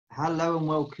Hello and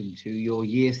welcome to your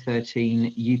Year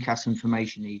 13 UCAS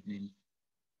Information Evening.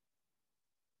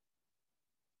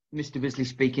 Mr. Bisley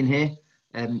speaking here.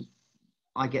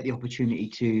 I get the opportunity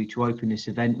to open this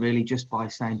event really just by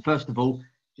saying, first of all,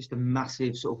 just a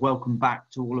massive sort of welcome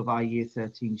back to all of our Year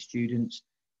 13 students.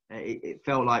 It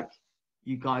felt like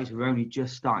you guys were only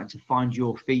just starting to find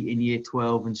your feet in Year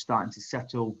 12 and starting to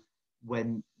settle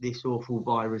when this awful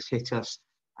virus hit us.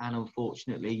 And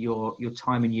unfortunately, your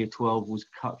time in Year 12 was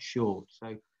cut short.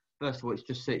 So first of all,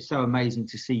 it's so amazing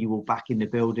to see you all back in the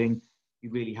building. You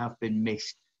really have been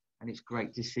missed. And it's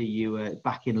great to see you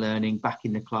back in learning, back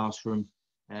in the classroom,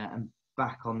 and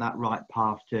back on that right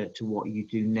path to what you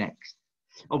do next.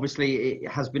 Obviously, it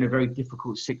has been a very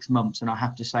difficult 6 months, and I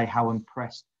have to say how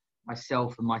impressed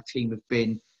myself and my team have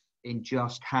been in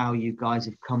just how you guys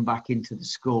have come back into the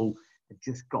school and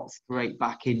just got straight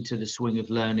back into the swing of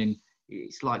learning.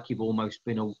 It's like you've almost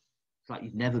been, it's like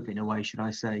you've never been away, should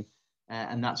I say.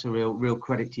 And that's a real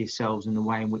credit to yourselves and the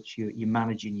way in which you're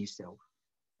managing yourself.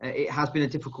 It has been a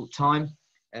difficult time.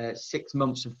 6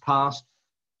 months have passed.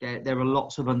 There are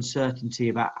lots of uncertainty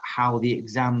about how the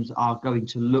exams are going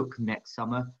to look next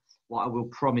summer. What I will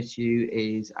promise you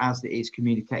is, as it is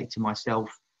communicated to myself,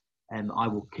 I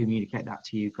will communicate that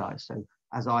to you guys. So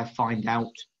as I find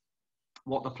out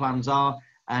what the plans are,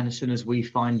 and as soon as we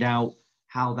find out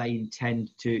how they intend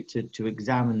to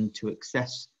examine, to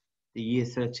assess the Year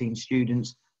 13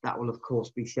 students, that will of course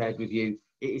be shared with you.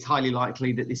 It is highly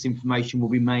likely that this information will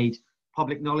be made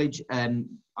public knowledge.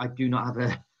 I do not have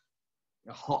a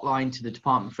hotline to the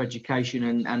Department for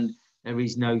Education, and there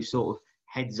is no sort of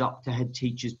heads up to head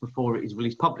teachers before it is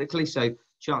released publicly. So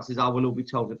chances are we'll all be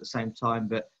told at the same time,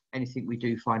 but anything we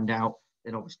do find out,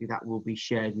 then obviously that will be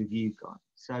shared with you guys.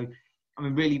 So, I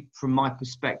mean, really from my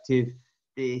perspective,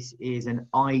 this is an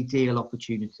ideal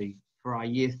opportunity for our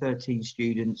Year 13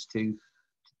 students to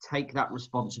take that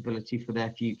responsibility for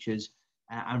their futures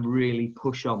and really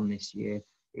push on this year.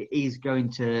 It is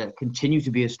going to continue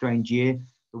to be a strange year.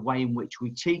 The way in which we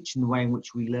teach and the way in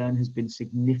which we learn has been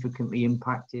significantly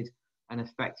impacted and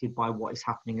affected by what is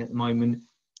happening at the moment.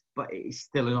 But it is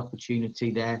still an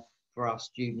opportunity there for our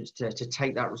students to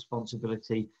take that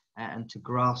responsibility and to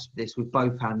grasp this with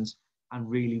both hands and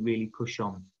really push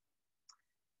on.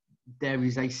 There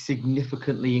is a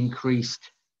significantly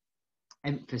increased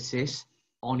emphasis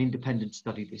on independent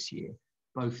study this year,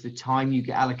 both the time you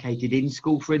get allocated in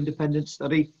school for independent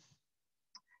study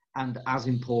and, as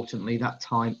importantly, that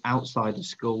time outside of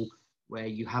school where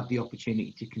you have the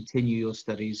opportunity to continue your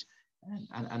studies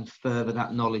and further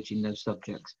that knowledge in those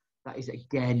subjects. That is,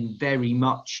 again, very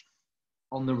much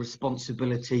on the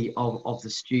responsibility of the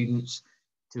students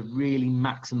to really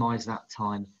maximise that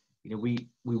time. You know, we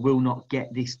will not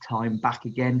get this time back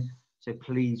again. So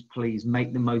please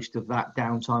make the most of that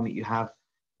downtime that you have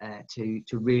to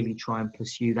really try and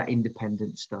pursue that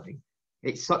independent study.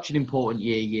 It's such an important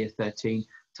year, Year 13.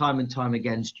 Time and time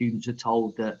again, students are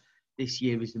told that this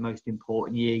year is the most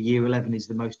important year. Year 11 is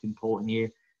the most important year.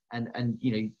 And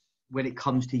you know, when it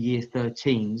comes to Year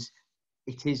 13s,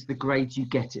 it is the grades you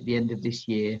get at the end of this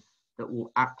year that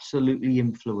will absolutely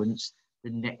influence the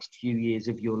next few years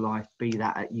of your life, be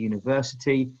that at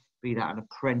university, be that an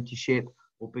apprenticeship,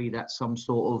 or be that some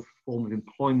sort of form of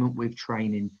employment with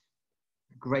training.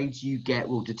 The grades you get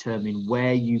will determine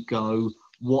where you go,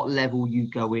 what level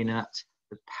you go in at,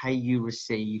 the pay you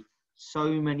receive.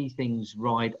 So many things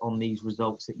ride on these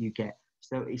results that you get.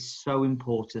 So it's so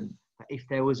important that if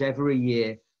there was ever a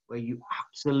year where you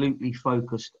absolutely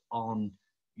focused on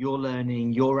your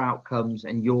learning, your outcomes,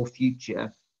 and your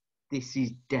future, this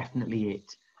is definitely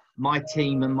it. My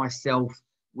team and myself,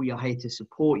 we are here to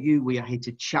support you. We are here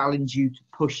to challenge you, to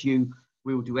push you.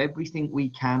 We will do everything we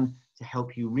can to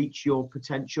help you reach your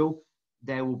potential.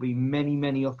 There will be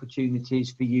many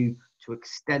opportunities for you to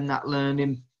extend that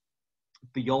learning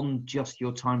beyond just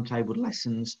your timetabled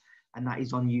lessons, and that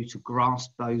is on you to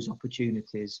grasp those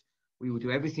opportunities. We will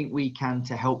do everything we can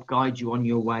to help guide you on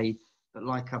your way. But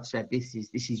like I've said, this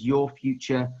is your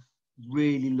future.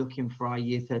 Really looking for our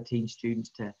Year 13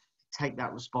 students to take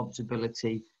that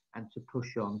responsibility and to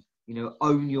push on. You know,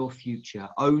 own your future,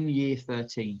 own Year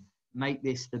 13. Make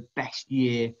this the best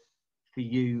year for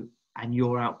you and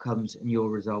your outcomes and your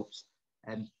results.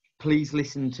 And please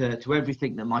listen to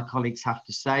everything that my colleagues have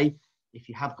to say. If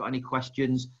you have got any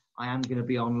questions, I am going to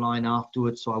be online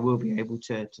afterwards, so I will be able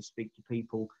to speak to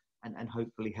people and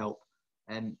hopefully help.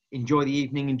 Enjoy the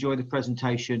evening, enjoy the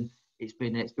presentation. It's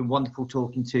been wonderful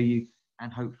talking to you,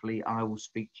 and hopefully I will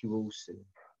speak to you all soon.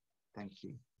 Thank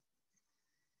you.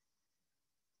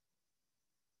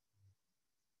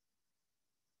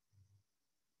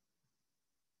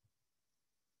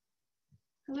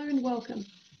 Hello and welcome.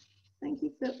 Thank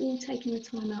you for all taking the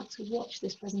time out to watch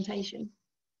this presentation.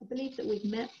 I believe that we've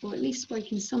met or at least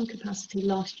spoke in some capacity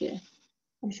last year.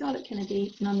 I'm Charlotte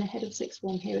Kennedy and I'm the head of sixth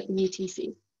form here at the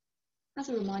UTC. As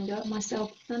a reminder,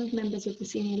 myself and members of the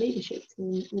senior leadership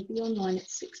team will be online at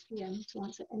 6 p.m. to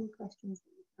answer any questions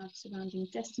that you have surrounding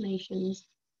destinations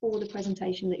or the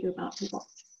presentation that you're about to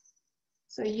watch.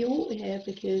 So you're all here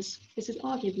because this is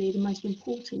arguably the most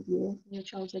important year in your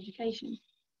child's education.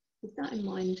 With that in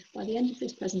mind, by the end of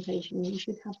this presentation, you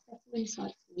should have better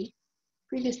insight to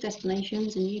previous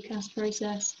destinations and UCAS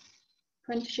process,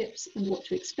 apprenticeships and what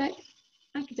to expect,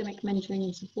 academic mentoring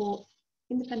and support,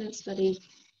 independent study,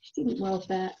 student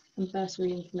welfare and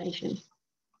bursary information.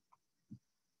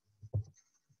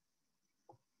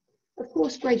 Of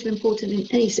course, grades are important in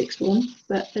any sixth form,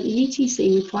 but at the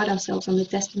UTC we pride ourselves on the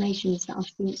destinations that our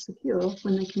students secure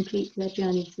when they complete their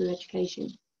journey through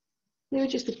education. Here are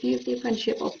just a few of the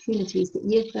apprenticeship opportunities that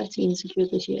Year 13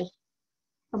 secured this year.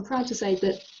 I'm proud to say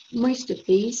that most of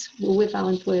these were with our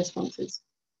employer sponsors.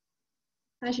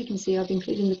 As you can see, I've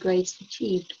included the grades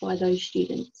achieved by those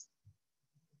students.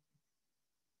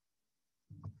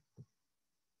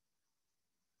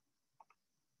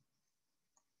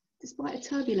 Despite a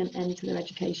turbulent end to their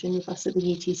education with us at the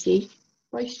UTC,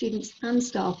 both students and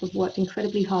staff have worked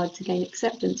incredibly hard to gain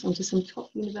acceptance onto some top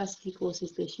university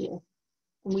courses this year,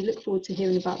 and we look forward to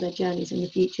hearing about their journeys in the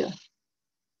future.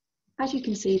 As you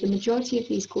can see, the majority of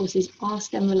these courses are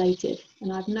STEM related,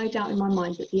 and I have no doubt in my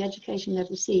mind that the education they've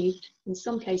received, in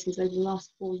some cases over the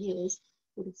last 4 years,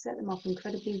 would have set them up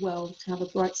incredibly well to have a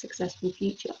bright, successful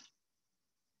future.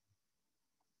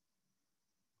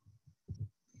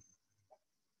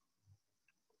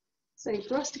 So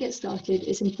for us to get started,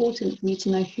 it's important for you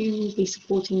to know who will be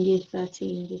supporting Year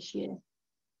 13 this year.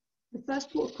 The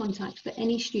first port of contact for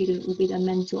any student will be their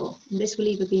mentor, and this will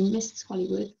either be Mrs.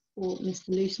 Hollywood or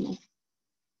Mr. Loosemore.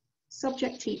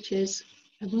 Subject teachers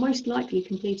have most likely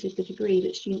completed the degree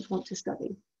that students want to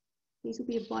study. These will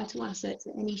be a vital asset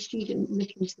to any student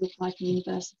looking to apply for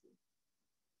university.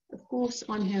 Of course,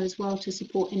 I'm here as well to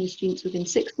support any students within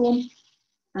sixth form,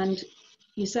 and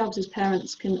yourselves as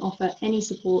parents can offer any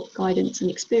support, guidance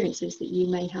and experiences that you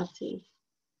may have too.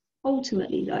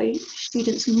 Ultimately though,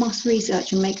 students must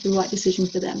research and make the right decision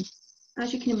for them.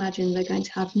 As you can imagine, they're going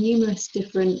to have numerous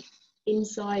different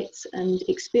insights and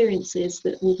experiences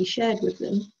that will be shared with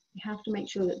them. You have to make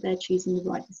sure that they're choosing the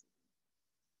right decision.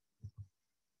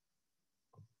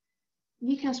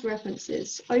 UCAS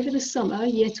references. Over the summer,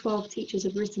 Year 12 teachers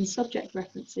have written subject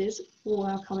references for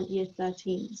our current Year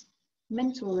 13s.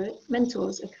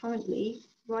 Mentors are currently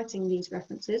writing these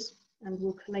references and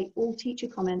will collate all teacher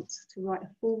comments to write a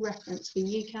full reference for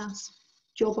UCAS,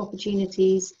 job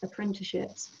opportunities,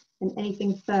 apprenticeships, and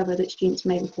anything further that students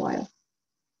may require.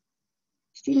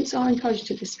 Students are encouraged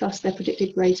to discuss their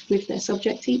predicted grades with their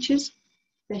subject teachers.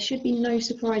 There should be no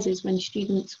surprises when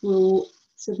students will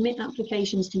submit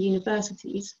applications to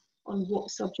universities on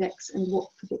what subjects and what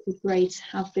predicted grades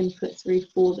have been put through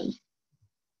for them.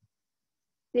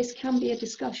 This can be a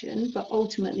discussion, but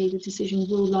ultimately the decision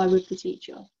will lie with the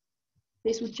teacher.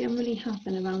 This will generally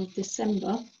happen around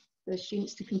December for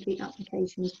students to complete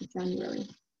applications for January.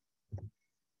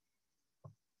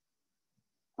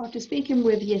 After speaking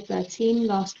with Year 13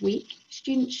 last week,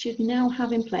 students should now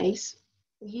have in place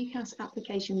a UCAS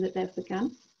application that they've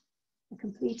begun, a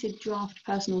completed draft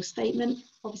personal statement.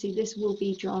 Obviously this will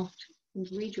be drafted and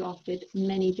redrafted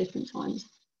many different times.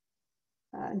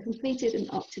 And completed an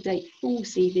up-to-date full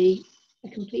CV, a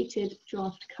completed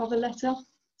draft cover letter.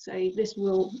 So this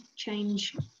will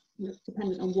change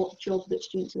depending on what job that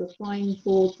students are applying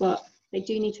for, but they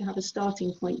do need to have a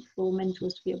starting point for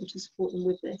mentors to be able to support them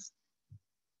with this.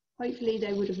 Hopefully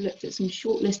they would have looked at some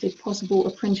shortlisted possible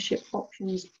apprenticeship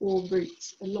options or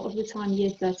routes. A lot of the time Year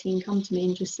 13 come to me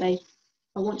and just say,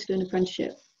 I want to do an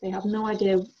apprenticeship. They have no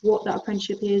idea what that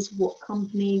apprenticeship is, what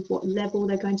company, what level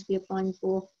they're going to be applying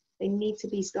for. They need to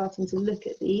be starting to look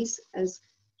at these, as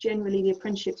generally the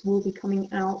apprenticeships will be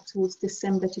coming out towards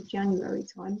December to January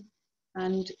time.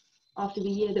 And after the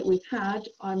year that we've had,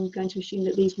 I'm going to assume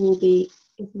that these will be,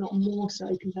 if not more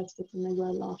so, competitive than they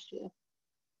were last year.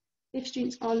 If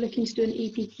students are looking to do an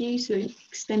EPQ, so an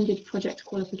extended project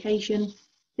qualification,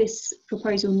 this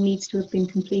proposal needs to have been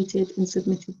completed and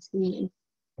submitted to me.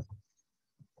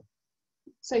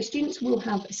 So students will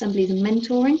have assemblies and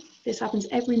mentoring. This happens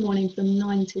every morning from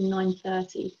 9 to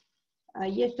 9:30.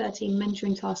 Year 13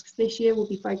 mentoring tasks this year will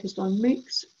be focused on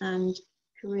MOOCs and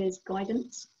careers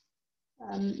guidance.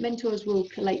 Mentors will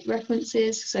collate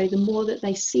references, so the more that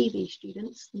they see these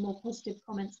students, the more positive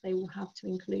comments they will have to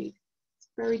include. It's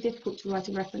very difficult to write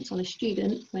a reference on a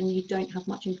student when you don't have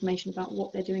much information about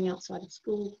what they're doing outside of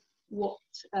school, what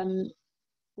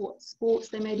sports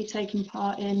they may be taking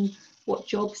part in, what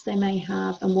jobs they may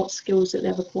have, and what skills that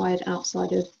they've acquired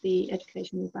outside of the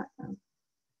educational background.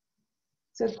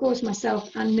 So of course,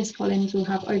 myself and Miss Collins will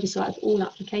have oversight of all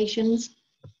applications.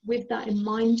 With that in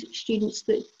mind, students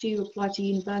that do apply to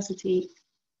university,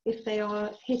 if they are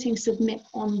hitting submit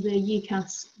on the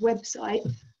UCAS website,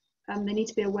 they need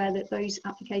to be aware that those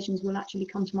applications will actually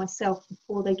come to myself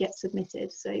before they get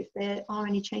submitted. So if there are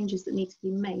any changes that need to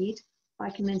be made, I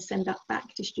can then send that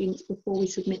back to students before we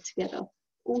submit together.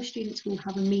 All students will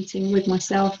have a meeting with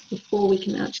myself before we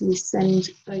can actually send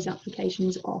those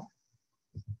applications off.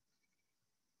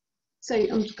 So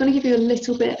I'm just going to give you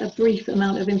a brief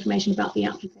amount of information about the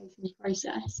application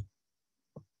process.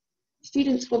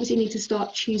 Students obviously need to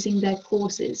start choosing their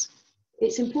courses.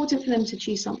 It's important for them to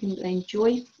choose something that they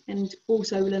enjoy and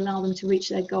also will allow them to reach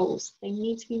their goals. They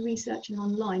need to be researching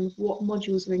online what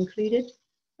modules are included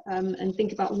and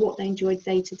think about what they enjoy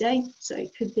day to day. So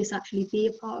could this actually be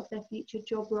a part of their future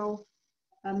job role?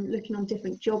 Looking on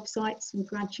different job sites and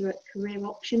graduate career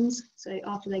options. So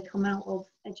after they come out of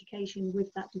education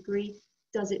with that degree,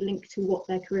 does it link to what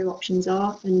their career options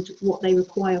are and what they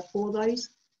require for those?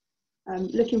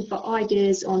 Looking for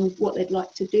ideas on what they'd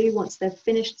like to do once they've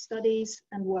finished studies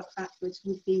and work backwards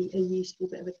would be a useful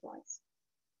bit of advice.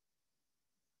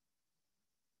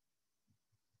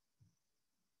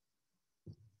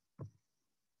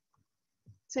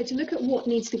 So to look at what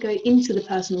needs to go into the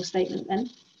personal statement then,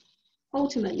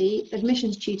 ultimately,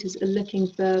 admissions tutors are looking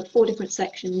for 4 different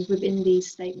sections within these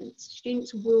statements.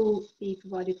 Students will be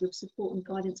provided with support and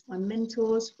guidance by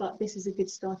mentors, but this is a good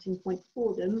starting point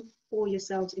for them, or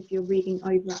yourselves if you're reading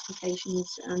over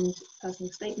applications and personal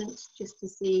statements, just to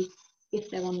see if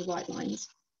they're on the right lines.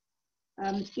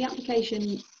 The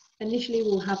application initially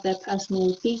will have their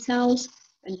personal details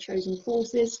and chosen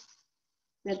courses.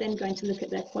 They're then going to look at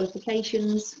their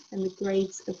qualifications and the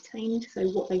grades obtained. So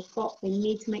what they've got, they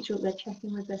need to make sure that they're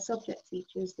checking with their subject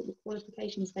teachers that the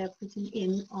qualifications they're putting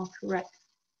in are correct.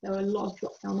 There are a lot of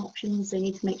drop-down options. They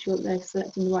need to make sure that they're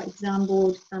selecting the right exam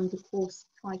board and the course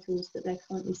titles that they're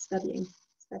currently studying,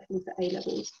 especially for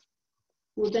A-levels.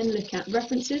 We'll then look at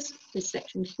references as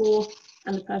section 4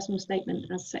 and the personal statement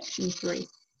as section 3.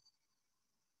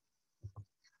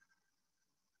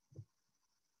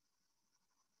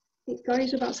 It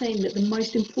goes without saying that the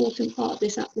most important part of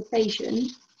this application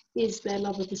is their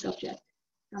love of the subject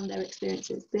and their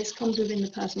experiences. This comes within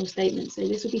the personal statement. So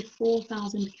this will be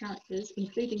 4,000 characters,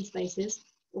 including spaces,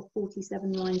 or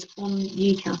 47 lines on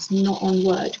UCAS, not on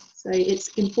Word. So it's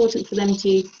important for them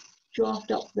to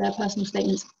draft up their personal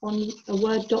statements on a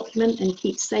Word document and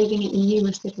keep saving it in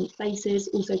numerous different places,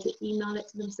 also to email it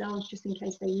to themselves just in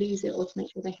case they lose it or to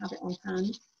make sure they have it on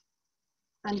hand.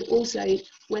 And also,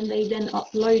 when they then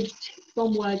upload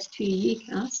from Word to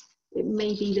UCAS, it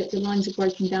may be that the lines are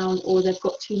broken down or they've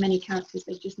got too many characters.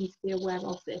 They just need to be aware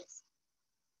of this.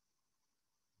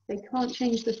 They can't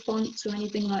change the fonts or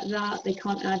anything like that. They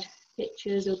can't add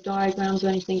pictures or diagrams or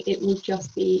anything. It will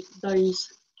just be those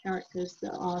characters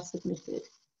that are submitted.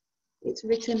 It's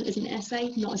written as an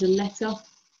essay, not as a letter.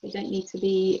 They don't need to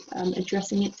be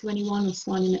addressing it to anyone or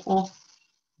signing it off.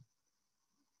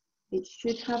 It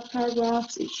should have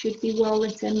paragraphs, it should be well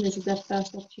written. This is their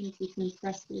first opportunity to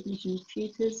impress the admissions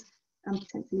tutors and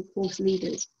potentially course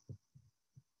leaders.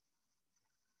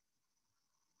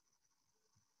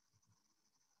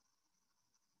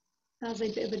 As a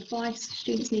bit of advice,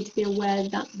 students need to be aware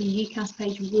that the UCAS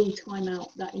page will time out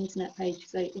that internet page.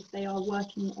 So if they are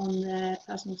working on their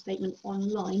personal statement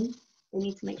online, they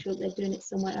need to make sure that they're doing it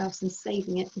somewhere else and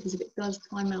saving it, because if it does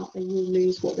time out, they will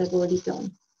lose what they've already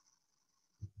done.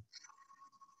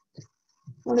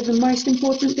 One of the most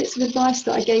important bits of advice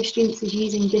that I gave students is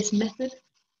using this method.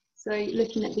 So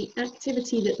looking at the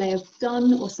activity that they have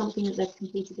done or something that they've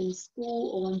completed in school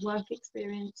or on work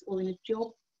experience or in a job,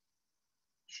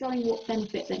 showing what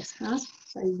benefit this has.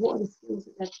 So what are the skills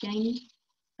that they've gained?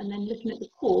 And then looking at the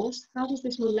course, how does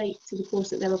this relate to the course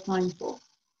that they're applying for?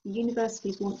 The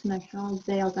universities want to know how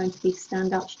they are going to be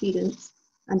standout students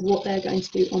and what they're going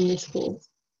to do on this course.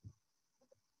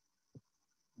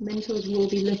 Mentors will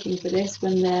be looking for this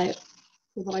when they're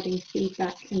providing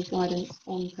feedback and guidance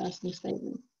on personal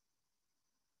statement.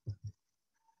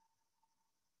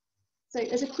 So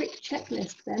as a quick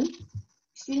checklist then,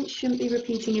 students shouldn't be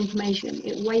repeating information.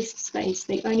 It wastes space.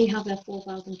 They only have their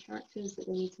 4,000 characters that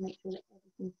they need to make sure that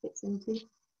everything fits into.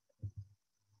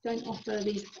 Don't offer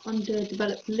these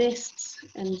underdeveloped lists,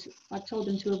 and I've told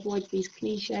them to avoid these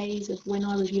cliches of when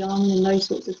I was young and those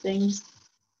sorts of things.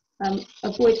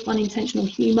 Avoid unintentional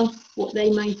humour, what they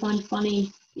may find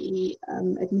funny, the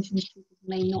admissions tutors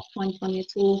may not find funny at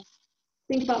all.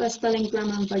 Think about their spelling,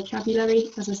 grammar and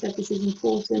vocabulary. As I said, this is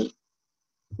important.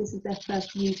 This is their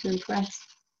first view to impress.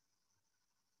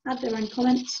 Add their own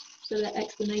comments, so their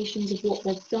explanations of what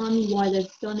they've done, why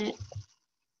they've done it,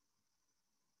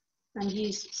 and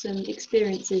use some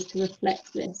experiences to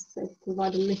reflect this, so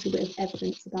provide a little bit of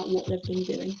evidence about what they've been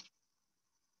doing.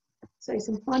 So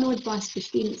some final advice for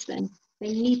students then.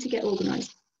 They need to get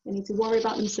organised. They need to worry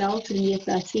about themselves in year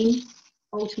 13.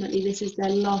 Ultimately, this is their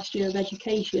last year of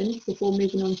education before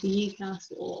moving on to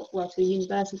UCAS or, well, to a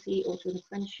university or to an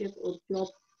apprenticeship or a job.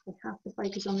 They have to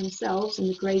focus on themselves and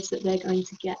the grades that they're going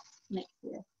to get next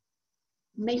year.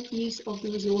 Make use of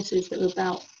the resources that are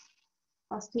about.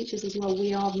 Us teachers as well,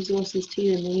 we are resources to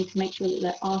them. We need to make sure that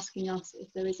they're asking us if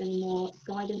there is any more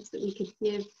guidance that we could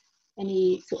give,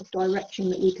 any sort of direction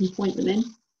that we can point them in.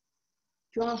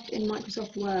 Draft in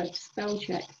Microsoft Word, spell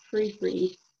check,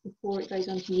 proofread before it goes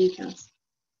on to UCAS.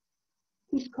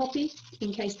 Keep a copy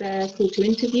in case they're called to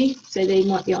interview, so they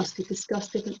might be asked to discuss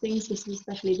different things. This is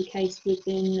especially the case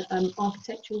within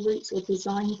architectural routes or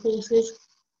design courses.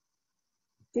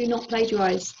 Do not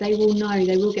plagiarise. They will know,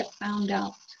 they will get found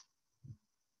out.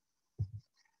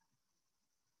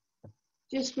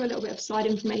 Just for a little bit of side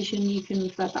information, you can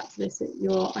refer back to this at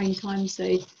your own time. So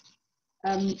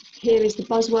here is the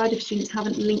buzzword. If students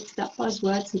haven't linked that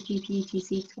buzzword to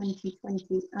GPUTC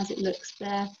 2020 as it looks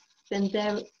there, then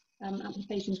their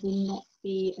applications will not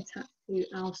be attached to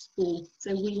our school.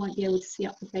 So we won't be able to see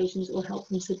applications or help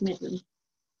them submit them.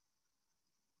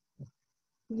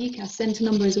 The UCAS centre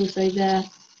number is also there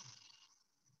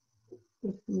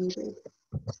if needed.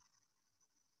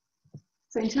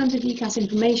 So in terms of UCAS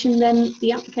information then,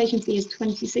 the application fee is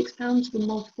 £26 for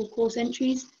multiple course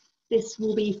entries. This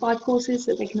will be 5 courses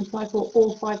that they can apply for,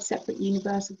 all 5 separate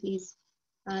universities,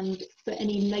 and for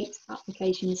any late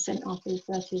applications sent after the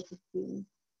 30th of June.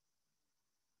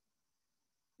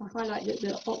 I highlight that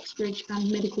the Oxbridge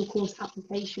and medical course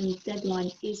application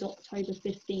deadline is October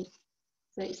 15th.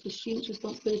 So it's the student's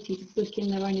responsibility to book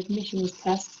in their own admissions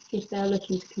tests if they're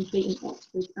looking to complete an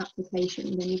Oxbridge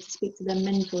application. They need to speak to their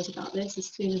mentors about this as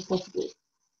soon as possible.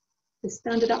 The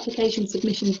standard application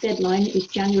submission deadline is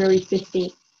January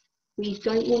 15th. We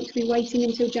don't want to be waiting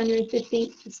until January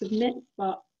 15th to submit,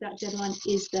 but that deadline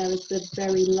is there as the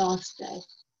very last day.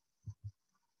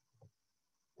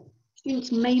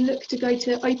 Students may look to go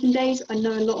to open days. I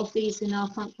know a lot of these in our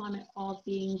current climate are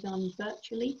being done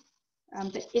virtually.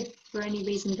 But if for any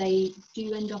reason they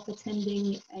do end up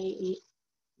attending a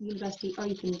university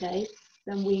open day,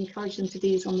 then we encourage them to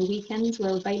do this on the weekends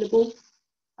where available.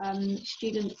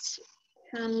 Students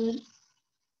can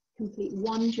complete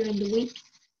one during the week,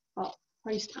 but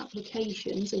post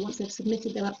application, so once they've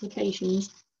submitted their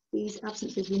applications, these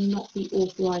absences will not be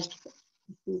authorised for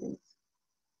students.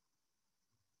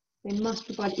 They must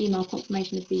provide email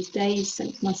confirmation of these days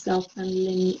sent to myself and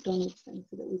Lynn Donaldson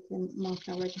so that we can mark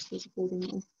our registers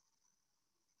accordingly.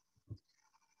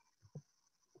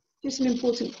 Just some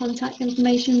important contact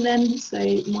information then. So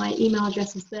my email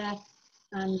address is there,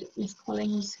 and Miss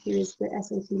Collins, who is the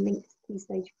SAT linked to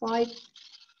Stage 5.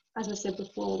 As I said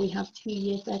before, we have 2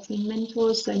 Year 13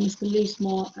 mentors, so Mr.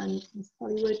 Loosemore and Miss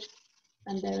Hollywood,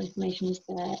 and their information is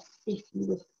there if you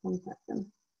wish to contact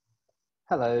them.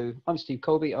 Hello, I'm Steve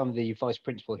Colby. I'm the Vice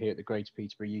Principal here at the Greater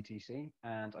Peterborough UTC,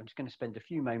 and I'm just going to spend a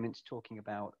few moments talking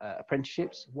about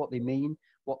apprenticeships, what they mean,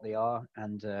 what they are,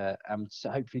 and so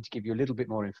hopefully to give you a little bit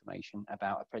more information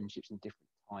about apprenticeships and different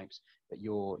types that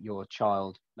your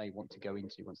child may want to go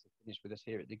into once they finish with us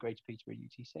here at the Greater Peterborough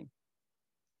UTC.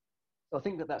 So I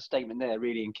think that statement there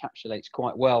really encapsulates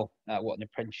quite well what an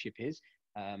apprenticeship is.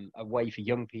 A way for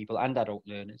young people and adult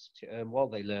learners to earn while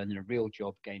they learn in a real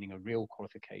job, gaining a real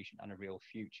qualification and a real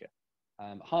future.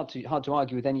 Hard to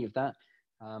argue with any of that.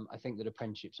 I think that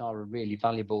apprenticeships are a really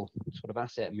valuable sort of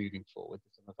asset moving forward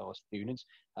for some of our students,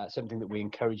 something that we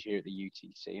encourage here at the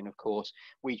UTC. And of course,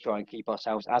 we try and keep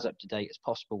ourselves as up to date as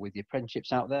possible with the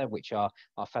apprenticeships out there, which are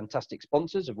our fantastic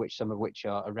sponsors, some of which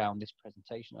are around this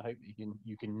presentation. I hope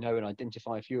you can know and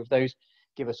identify a few of those,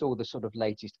 give us all the sort of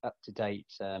latest up to date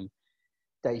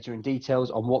data and details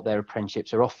on what their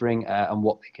apprenticeships are offering and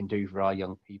what they can do for our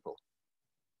young people.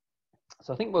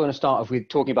 So I think we're going to start off with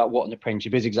talking about what an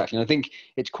apprenticeship is exactly. And I think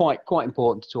it's quite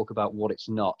important to talk about what it's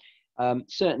not.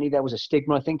 Certainly there was a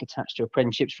stigma, I think, attached to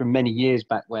apprenticeships from many years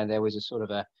back, where there was a sort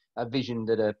of a vision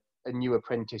that a new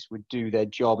apprentice would do their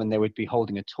job and they would be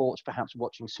holding a torch, perhaps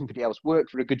watching somebody else work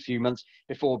for a good few months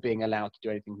before being allowed to do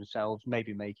anything themselves,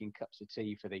 maybe making cups of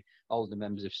tea for the older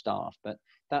members of staff. But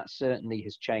that certainly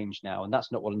has changed now, and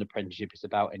that's not what an apprenticeship is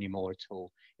about anymore at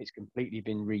all. It's completely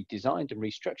been redesigned and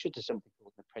restructured to something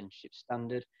called an apprenticeship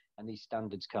standard, and these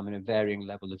standards come in a varying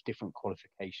level of different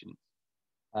qualifications.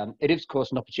 It is, of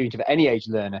course, an opportunity for any age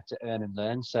learner to earn and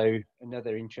learn. So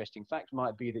another interesting fact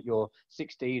might be that your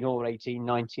 16 or 18,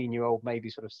 19-year-old may be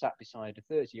sort of sat beside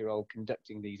a 30-year-old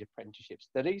conducting these apprenticeship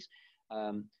studies.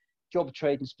 Job,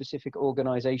 trade and specific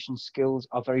organisation skills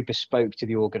are very bespoke to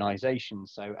the organisation.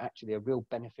 So actually a real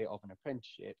benefit of an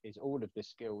apprenticeship is all of the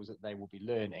skills that they will be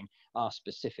learning are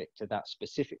specific to that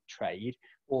specific trade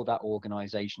or that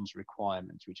organisation's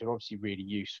requirements, which are obviously really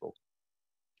useful.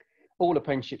 All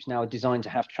apprenticeships now are designed to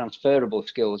have transferable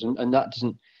skills, and that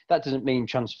doesn't mean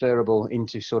transferable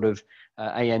into sort of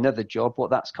another job. What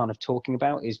that's kind of talking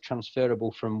about is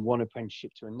transferable from one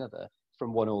apprenticeship to another,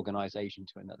 from one organisation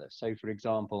to another. So, for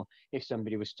example, if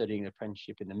somebody was studying an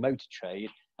apprenticeship in the motor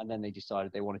trade and then they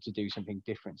decided they wanted to do something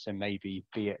different, so maybe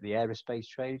be it the aerospace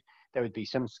trade, there would be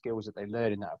some skills that they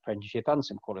learn in that apprenticeship and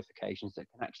some qualifications that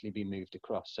can actually be moved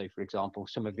across. So, for example,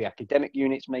 some of the academic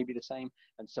units may be the same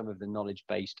and some of the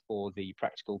knowledge-based or the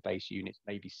practical-based units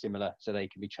may be similar, so they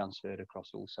can be transferred across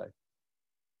also.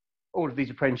 All of these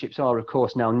apprenticeships are, of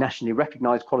course, now nationally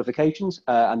recognised qualifications,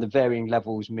 and the varying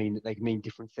levels mean that they can mean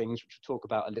different things, which we'll talk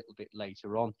about a little bit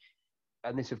later on.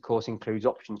 And this, of course, includes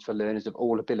options for learners of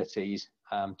all abilities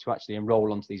to actually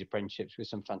enrol onto these apprenticeships with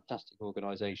some fantastic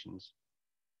organisations.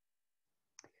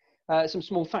 Some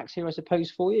small facts here, I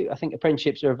suppose, for you. I think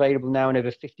apprenticeships are available now in over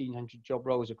 1,500 job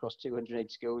roles across 280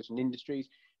 skills and industries.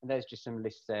 And there's just some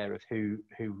lists there of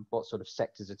what sort of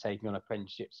sectors are taking on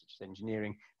apprenticeships, such as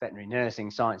engineering, veterinary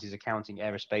nursing, sciences, accounting,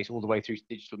 aerospace, all the way through to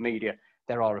digital media.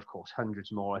 There are, of course,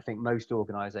 hundreds more. I think most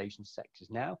organisation sectors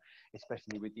now,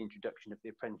 especially with the introduction of the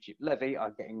apprenticeship levy,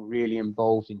 are getting really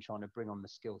involved in trying to bring on the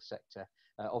skill sector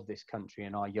of this country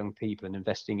and our young people and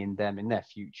investing in them, in their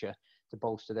future, to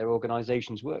bolster their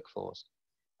organisation's workforce.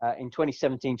 In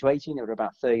 2017 to 18, there were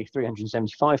about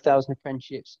 375,000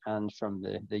 apprenticeships, and from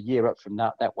the year up from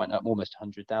that, that went up almost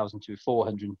 100,000 to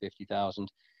 450,000.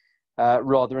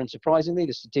 Rather unsurprisingly,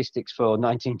 the statistics for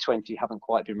 1920 haven't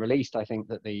quite been released. I think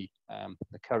that the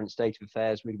current state of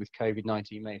affairs with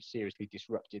COVID-19 may have seriously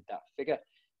disrupted that figure.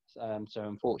 So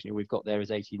unfortunately, we've got there as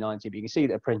 80-90, but you can see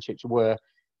that apprenticeships were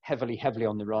heavily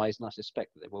on the rise, and I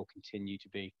suspect that they will continue to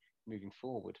be moving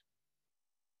forward.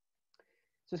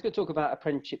 So let's go talk about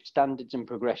apprenticeship standards and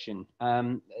progression.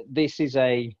 This is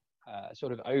a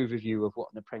sort of overview of what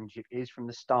an apprenticeship is from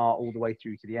the start all the way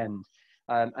through to the end.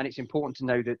 And it's important to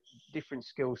know that different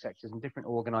skill sectors and different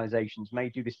organisations may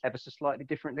do this ever so slightly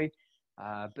differently,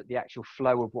 but the actual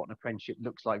flow of what an apprenticeship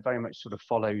looks like very much sort of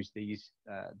follows these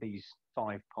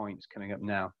 5 points coming up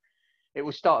now. It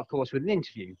will start, of course, with an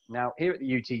interview. Now, here at the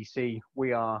UTC,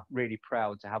 we are really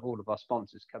proud to have all of our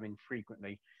sponsors come in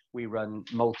frequently. We run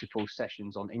multiple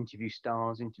sessions on interview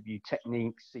styles, interview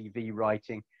techniques, CV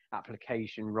writing,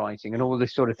 application writing, and all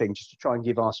this sort of thing, just to try and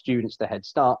give our students the head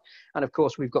start. And of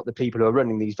course, we've got the people who are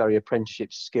running these very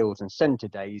apprenticeship skills and centre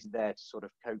days there to sort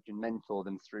of coach and mentor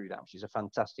them through that, which is a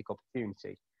fantastic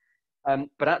opportunity.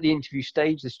 But at the interview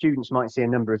stage, the students might see a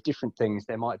number of different things.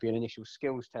 There might be an initial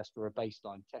skills test or a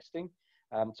baseline testing.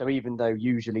 So even though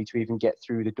usually to even get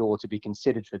through the door to be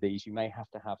considered for these, you may have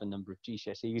to have a number of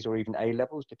GCSEs or even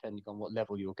A-levels, depending on what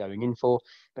level you're going in for,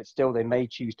 but still they may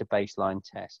choose to baseline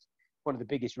test. One of the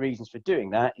biggest reasons for doing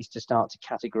that is to start to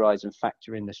categorise and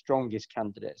factor in the strongest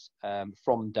candidates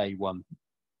from day one.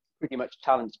 Pretty much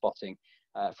talent spotting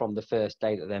from the first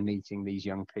day that they're meeting these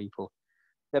young people.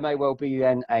 There may well be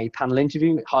then a panel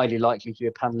interview, highly likely to be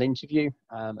a panel interview.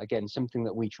 Again, something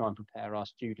that we try and prepare our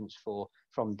students for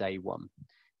from day one.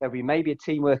 There'll be maybe a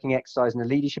team working exercise and a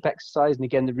leadership exercise. And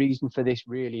again, the reason for this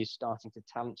really is starting to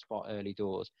talent spot early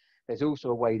doors. There's also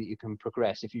a way that you can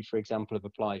progress. If you, for example, have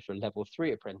applied for a level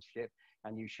 3 apprenticeship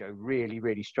and you show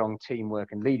really strong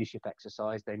teamwork and leadership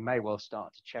exercise, they may well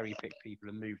start to cherry pick people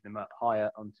and move them up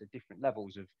higher onto different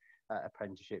levels of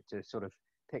apprenticeship to sort of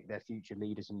pick their future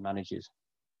leaders and managers.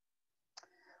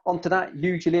 Onto that,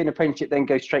 usually an apprenticeship then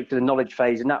goes straight to the knowledge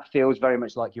phase, and that feels very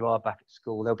much like you are back at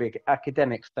school. There'll be an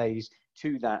academic phase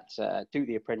to that, to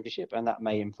the apprenticeship, and that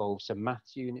may involve some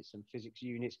maths units, some physics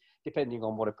units, depending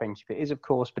on what apprenticeship it is, of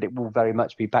course, but it will very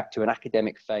much be back to an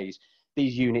academic phase.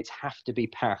 These units have to be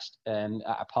passed at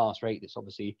a pass rate that's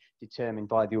obviously determined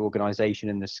by the organisation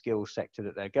and the skill sector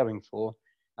that they're going for,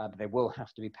 but they will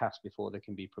have to be passed before they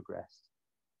can be progressed.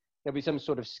 There'll be some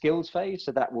sort of skills phase,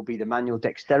 so that will be the manual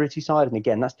dexterity side, and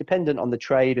again, that's dependent on the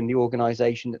trade and the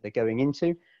organisation that they're going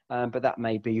into, but that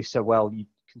may be you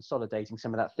consolidating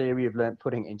some of that theory of learnt,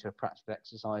 putting it into a practical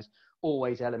exercise.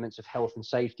 Always elements of health and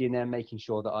safety in there, making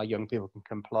sure that our young people can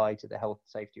comply to the Health and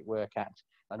Safety at Work Act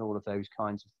and all of those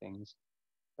kinds of things.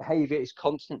 Behaviour is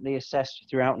constantly assessed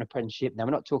throughout an apprenticeship. Now,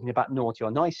 we're not talking about naughty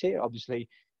or nice here. Obviously,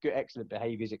 good, excellent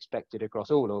behaviour is expected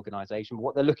across all organisations. But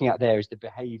what they're looking at there is the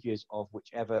behaviours of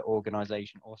whichever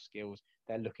organisation or skills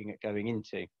they're looking at going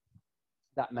into.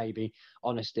 That may be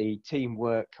honesty,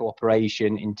 teamwork,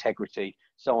 cooperation, integrity,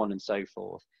 so on and so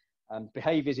forth.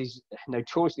 Behaviours is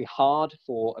notoriously hard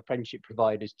for apprenticeship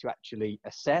providers to actually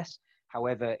assess.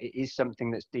 However, it is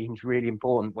something that's deemed really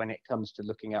important when it comes to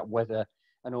looking at whether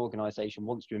an organisation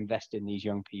wants to invest in these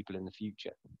young people in the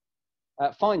future.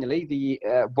 Finally,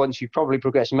 once you've probably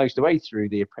progressed most of the way through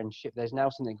the apprenticeship, there's now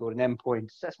something called an endpoint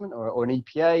assessment or an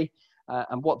EPA.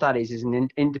 And what that is an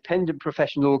independent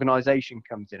professional organisation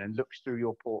comes in and looks through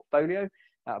your portfolio.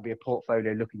 That'll be a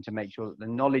portfolio looking to make sure that the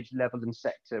knowledge level and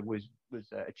sector was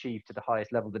achieved to the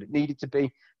highest level that it needed to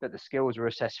be, that the skills were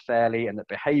assessed fairly, and that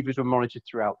behaviours were monitored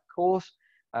throughout the course.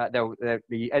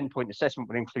 The endpoint assessment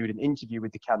will include an interview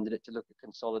with the candidate to look at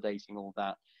consolidating all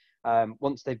that.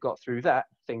 Once they've got through that,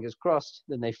 fingers crossed,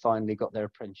 then they've finally got their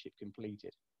apprenticeship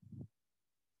completed.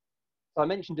 So I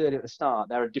mentioned earlier at the start,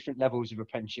 there are different levels of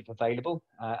apprenticeship available,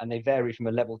 and they vary from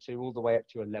a level 2 all the way up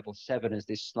to a level 7, as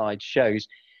this slide shows.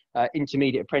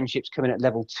 Intermediate apprenticeships come in at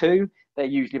level 2. They're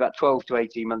usually about 12 to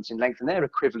 18 months in length, and they're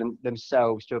equivalent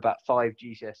themselves to about 5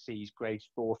 GCSEs, grades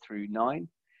 4 through 9.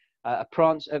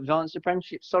 Advanced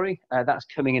apprenticeships, that's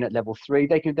coming in at level 3.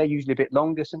 They're usually a bit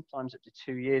longer, sometimes up to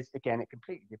 2 years. Again, it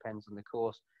completely depends on the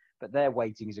course, but their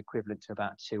weighting is equivalent to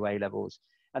about 2 A levels.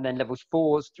 And then levels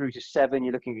 4 through to 7,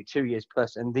 you're looking at 2 years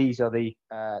plus, and these are the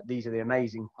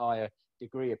amazing higher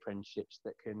degree apprenticeships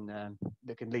that can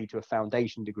lead to a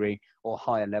foundation degree or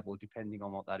higher level, depending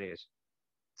on what that is.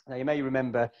 Now, you may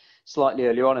remember slightly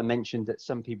earlier on I mentioned that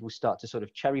some people start to sort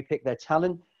of cherry pick their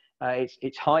talent.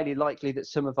 It's highly likely that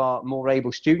some of our more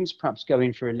able students, perhaps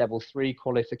going for a level 3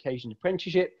 qualification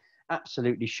apprenticeship,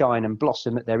 absolutely shine and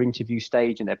blossom at their interview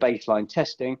stage and their baseline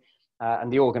testing.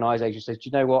 And the organisation says, do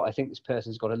you know what? I think this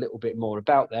person's got a little bit more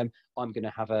about them. I'm going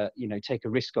to have take a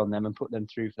risk on them and put them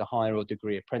through for the higher or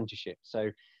degree apprenticeship.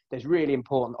 So there's really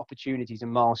important opportunities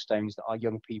and milestones that our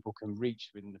young people can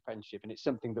reach within the apprenticeship. And it's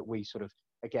something that we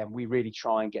we really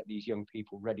try and get these young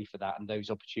people ready for that and those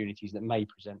opportunities that may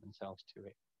present themselves to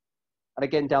it. And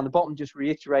again, down the bottom, just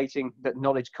reiterating that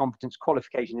knowledge, competence,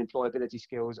 qualification, employability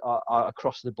skills are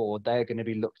across the board. They're going to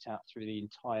be looked at through the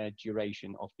entire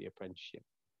duration of the apprenticeship.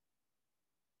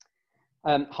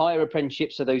 Higher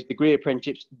apprenticeships, so those degree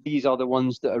apprenticeships, these are the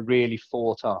ones that are really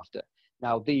fought after.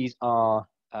 Now, these are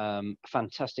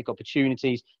fantastic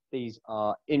opportunities. These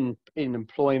are in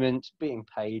employment, being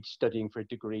paid, studying for a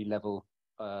degree level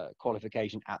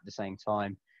qualification at the same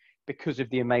time. Because of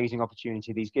the amazing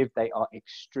opportunity these give, they are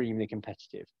extremely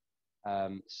competitive.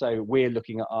 So we're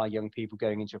looking at our young people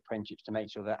going into apprenticeships to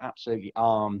make sure they're absolutely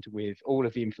armed with all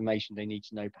of the information they need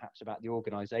to know, perhaps about the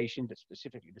organisation, but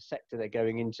specifically the sector they're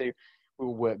going into. We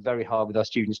will work very hard with our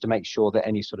students to make sure that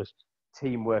any sort of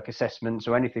teamwork assessments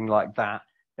or anything like that,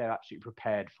 they're absolutely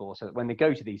prepared for, so that when they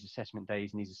go to these assessment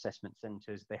days and these assessment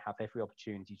centres, they have every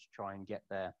opportunity to try and get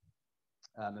there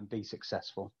and be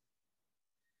successful.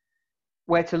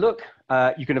 Where to look?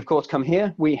 You can of course come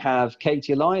here. We have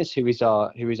Katie Elias, who is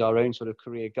our own sort of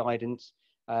career guidance.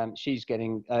 She's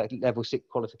getting level 6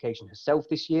 qualification herself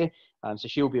this year, so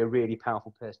she'll be a really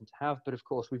powerful person to have. But of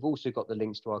course, we've also got the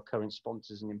links to our current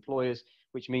sponsors and employers,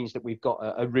 which means that we've got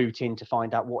a route in to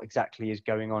find out what exactly is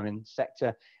going on in the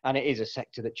sector. And it is a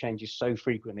sector that changes so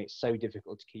frequently, it's so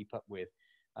difficult to keep up with.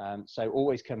 So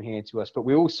always come here to us. But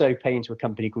we also pay into a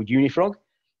company called Unifrog.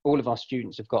 All of our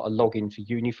students have got a login for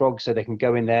Unifrog, so they can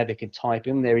go in there, they can type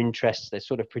in their interests, their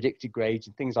sort of predicted grades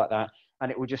and things like that,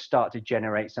 and it will just start to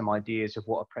generate some ideas of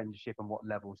what apprenticeship and what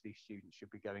levels these students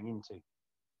should be going into.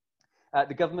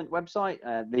 The government website,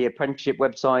 the apprenticeship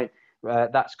website,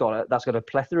 that's got a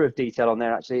plethora of detail on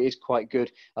there. Actually, it is quite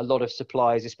good. A lot of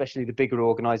suppliers, especially the bigger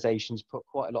organisations, put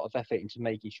quite a lot of effort into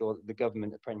making sure that the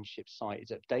government apprenticeship site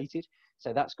is updated.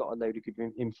 So that's got a load of good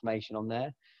information on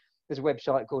there. There's a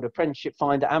website called Apprenticeship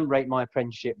Finder and Rate My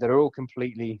Apprenticeship that are all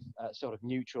completely sort of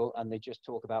neutral, and they just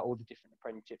talk about all the different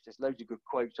apprenticeships. There's loads of good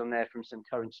quotes on there from some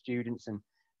current students and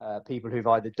people who've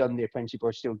either done the apprenticeship or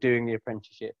are still doing the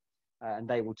apprenticeship, and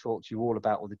they will talk to you all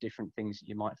about all the different things that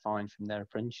you might find from their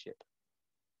apprenticeship.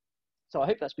 So I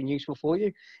hope that's been useful for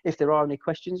you. If there are any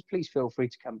questions, please feel free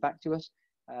to come back to us,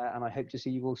 and I hope to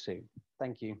see you all soon.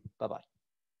 Thank you. Bye-bye.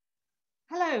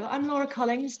 Hello, I'm Laura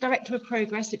Collins, Director of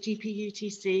Progress at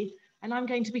GPUTC, and I'm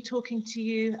going to be talking to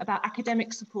you about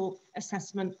academic support,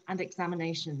 assessment and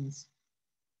examinations.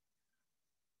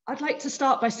 I'd like to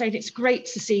start by saying it's great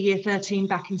to see Year 13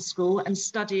 back in school and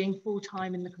studying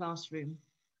full-time in the classroom.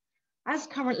 As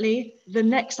currently, the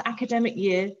next academic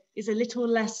year is a little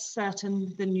less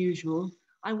certain than usual.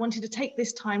 I wanted to take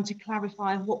this time to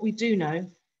clarify what we do know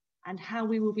and how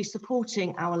we will be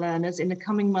supporting our learners in the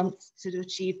coming months to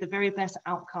achieve the very best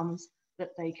outcomes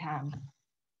that they can.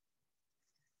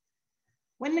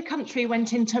 When the country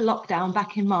went into lockdown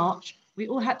back in March, we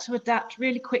all had to adapt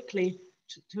really quickly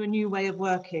to a new way of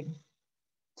working.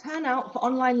 Turnout for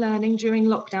online learning during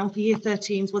lockdown for Year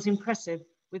 13s was impressive,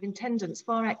 with attendance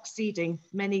far exceeding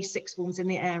many sixth forms in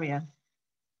the area.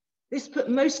 This put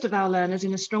most of our learners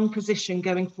in a strong position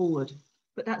going forward,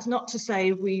 but that's not to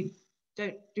say we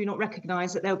do not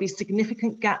recognise that there will be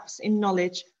significant gaps in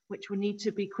knowledge which will need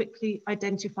to be quickly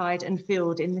identified and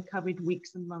filled in the coming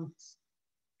weeks and months.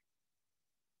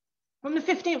 From the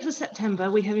 15th of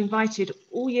September, we have invited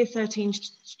all Year 13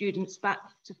 students back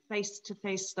to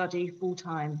face-to-face study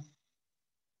full-time.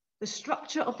 The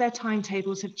structure of their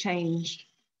timetables have changed.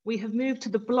 We have moved to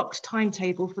the blocked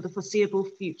timetable for the foreseeable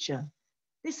future.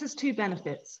 This has two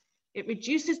benefits. It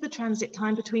reduces the transit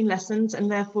time between lessons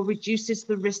and therefore reduces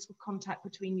the risk of contact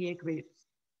between year groups.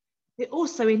 It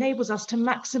also enables us to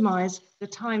maximise the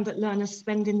time that learners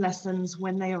spend in lessons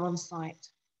when they are on site.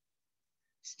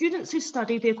 Students who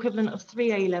study the equivalent of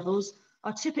 3 A-levels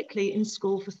are typically in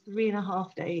school for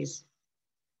 3.5 days.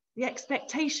 The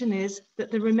expectation is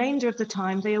that the remainder of the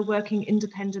time they are working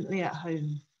independently at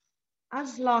home.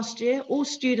 As last year, all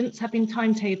students have been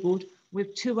timetabled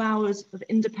with 2 hours of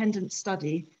independent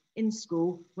study in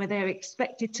school, where they are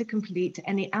expected to complete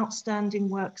any outstanding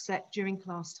work set during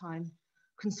class time,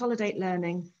 consolidate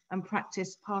learning and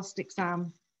practice past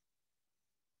exam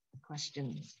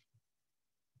questions.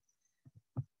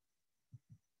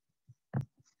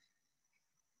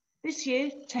 This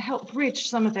year, to help bridge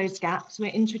some of those gaps, we're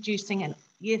introducing a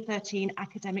Year 13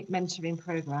 academic mentoring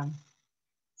programme.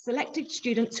 Selected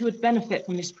students who would benefit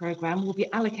from this programme will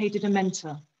be allocated a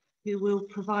mentor who will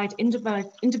provide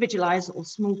individualised or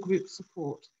small group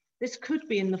support. This could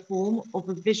be in the form of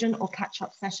revision or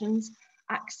catch-up sessions,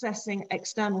 accessing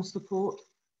external support,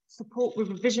 support with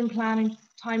revision planning,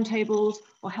 timetables,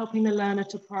 or helping the learner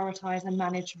to prioritise and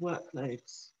manage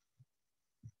workloads.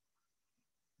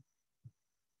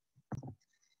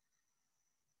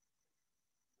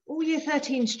 All Year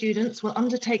 13 students will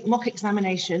undertake mock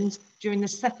examinations during the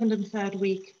 2nd and 3rd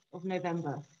week of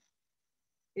November.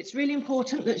 It's really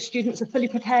important that students are fully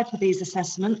prepared for these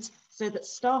assessments so that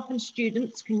staff and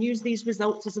students can use these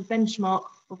results as a benchmark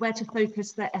of where to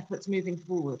focus their efforts moving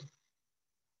forward.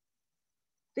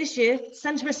 This year,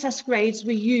 centre assessed grades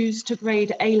were used to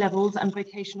grade A-levels and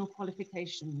vocational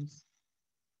qualifications.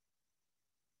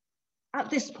 At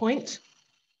this point,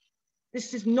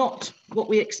 this is not what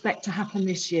we expect to happen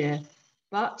this year,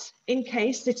 but in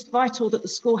case, it's vital that the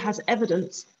school has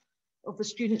evidence of the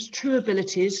students' true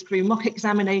abilities through mock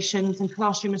examinations and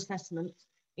classroom assessments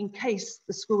in case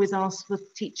the school is asked for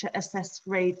teacher assessed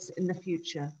grades in the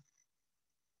future.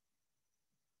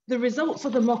 The results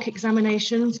of the mock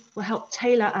examinations will help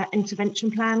tailor our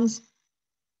intervention plans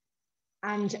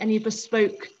and any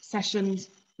bespoke sessions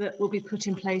that will be put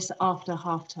in place after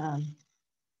half term.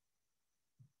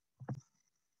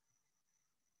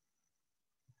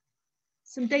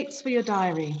 Some dates for your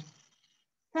diary.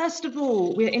 First of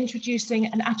all, we're introducing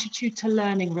an Attitude to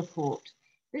Learning report.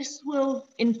 This will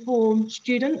inform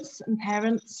students and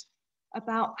parents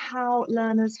about how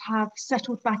learners have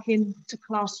settled back into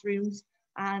classrooms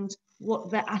and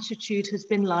what their attitude has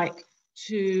been like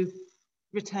to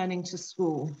returning to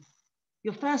school.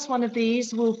 Your first one of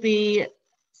these will be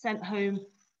sent home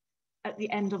at the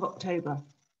end of October.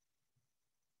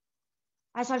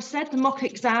 As I've said, the mock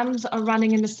exams are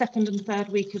running in the 2nd and 3rd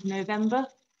week of November.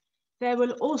 There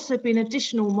will also be an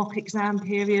additional mock exam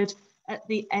period at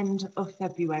the end of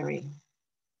February.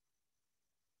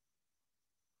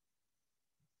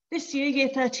 This year, Year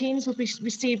 13s will be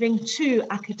receiving 2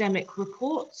 academic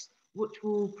reports, which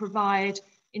will provide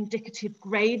indicative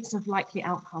grades of likely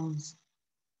outcomes.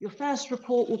 Your first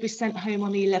report will be sent home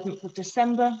on the 11th of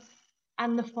December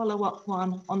and the follow-up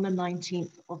one on the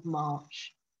 19th of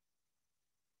March.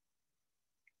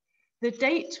 The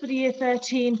date for the Year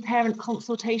 13 parent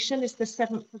consultation is the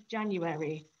 7th of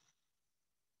January.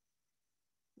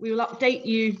 We will update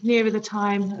you nearer the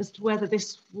time as to whether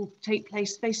this will take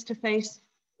place face-to-face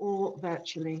or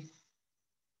virtually.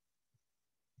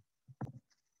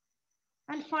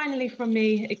 And finally from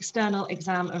me, external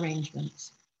exam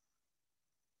arrangements.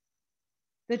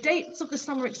 The dates of the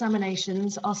summer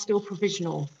examinations are still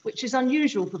provisional, which is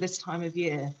unusual for this time of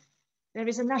year. There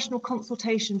is a national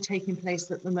consultation taking place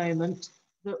at the moment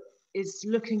that is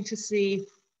looking to see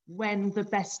when the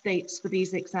best dates for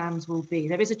these exams will be.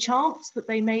 There is a chance that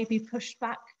they may be pushed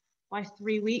back by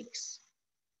 3 weeks,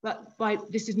 but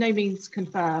this is no means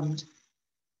confirmed.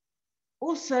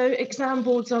 Also, exam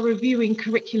boards are reviewing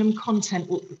curriculum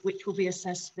content which will be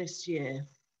assessed this year.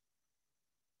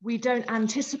 We don't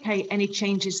anticipate any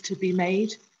changes to be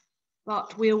made,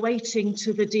 but we are waiting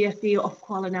to the DfE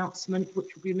Ofqual announcement,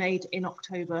 which will be made in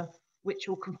October, which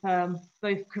will confirm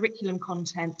both curriculum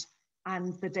content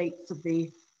and the dates of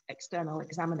the external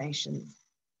examinations.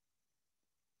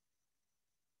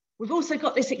 We've also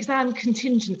got this exam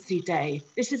contingency day.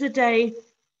 This is a day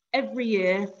every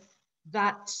year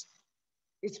that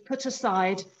is put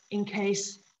aside in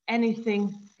case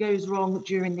anything goes wrong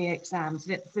during the exams.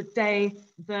 It's a day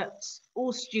that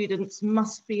all students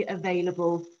must be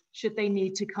available should they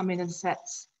need to come in and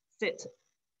sit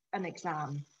an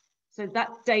exam. So that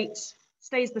date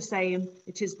stays the same.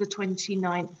 It is the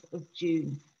 29th of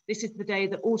June. This is the day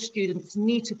that all students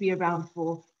need to be around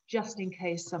for, just in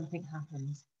case something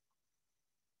happens.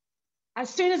 As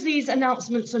soon as these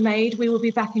announcements are made, we will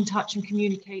be back in touch and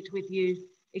communicate with you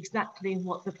exactly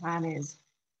what the plan is.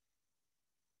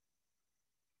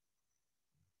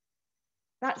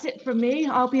 That's it from me.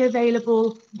 I'll be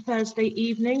available Thursday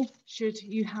evening should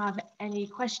you have any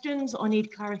questions or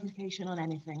need clarification on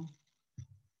anything.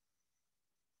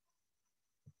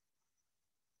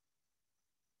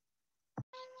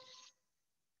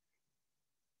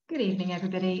 Good evening,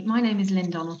 everybody. My name is Lynn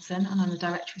Donaldson, and I'm the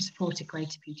Director of Support at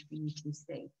Greater Peterborough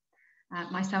UTC.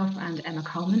 Myself and Emma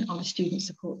Coleman are the student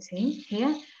support team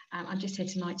here. I'm just here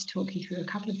tonight to talk you through a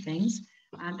couple of things.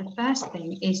 The first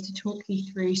thing is to talk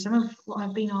you through some of what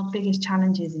have been our biggest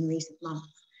challenges in recent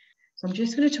months. So I'm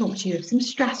just going to talk to you of some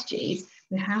strategies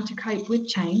with how to cope with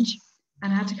change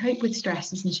and how to cope with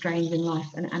stresses and strains in life,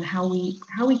 and how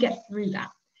we get through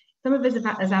that. Some of us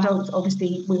as adults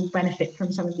obviously will benefit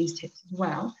from some of these tips as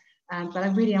well, but I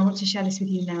want to share this with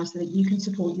you now so that you can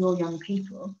support your young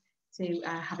people to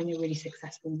having a really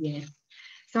successful year.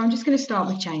 So I'm just going to start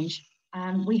with change.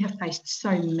 We have faced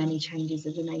so many changes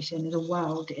as a nation, as a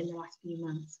world in the last few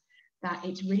months, that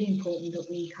it's really important that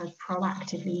we kind of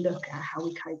proactively look at how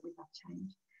we cope with that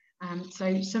change.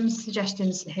 So some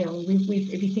suggestions here.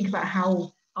 If you think about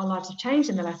how our lives have changed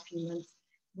in the last few months,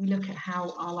 we look at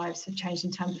how our lives have changed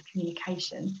in terms of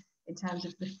communication, in terms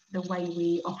of the way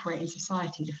we operate in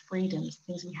society, the freedoms, the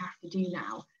things we have to do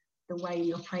now, the way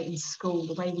we operate in school,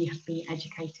 the way we have been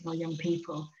educating our young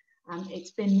people.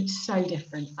 It's been so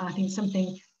different. I think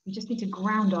something we just need to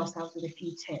ground ourselves with a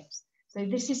few tips. So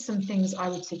this is some things I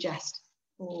would suggest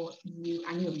for you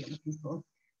and your young people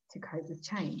to cope with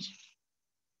change.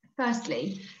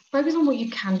 Firstly, focus on what you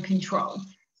can control.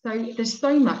 So there's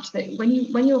so much that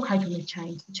when you're coping with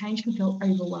change, the change can feel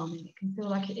overwhelming. It can feel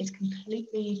like it is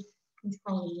completely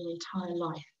controlling your entire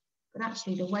life. But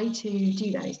actually, the way to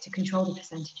do that is to control the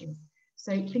percentages.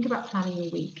 So think about planning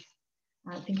your week.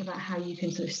 Think about how you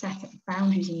can sort of set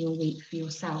boundaries in your week for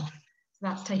yourself. So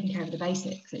that's taking care of the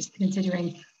basics. It's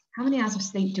considering how many hours of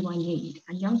sleep do I need?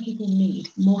 And young people need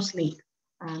more sleep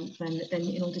than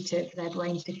in order for their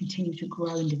brains to continue to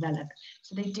grow and develop.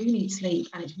 So they do need sleep,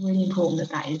 and it's really important that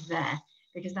that is there,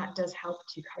 because that does help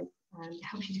to cope. It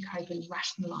helps you to cope and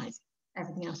rationalise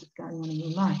everything else that's going on in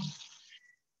your life.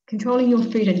 Controlling your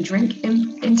food and drink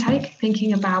intake,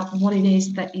 thinking about what it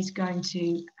is that is going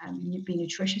to be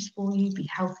nutritious for you, be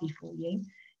healthy for you,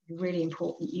 is really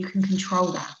important. You can control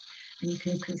that, and you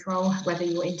can control whether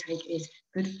your intake is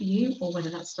good for you or whether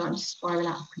that's starting to spiral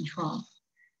out of control.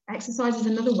 Exercise is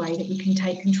another way that we can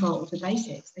take control of the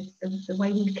basics. The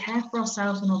way we care for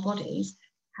ourselves and our bodies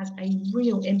has a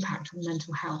real impact on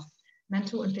mental health.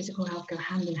 Mental and physical health go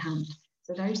hand in hand.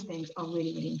 So those things are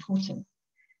really, really important.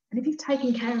 And if you've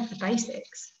taken care of the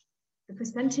basics, the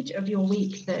percentage of your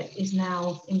week that is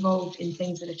now involved in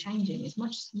things that are changing is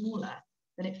much smaller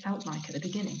than it felt like at the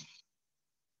beginning.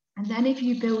 And then if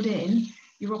you build in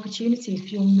your opportunities for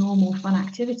your normal fun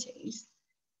activities,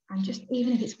 and just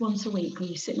even if it's once a week, or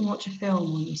you sit and watch a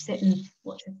film, or you sit and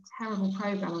watch a terrible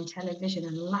program on television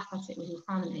and laugh at it with your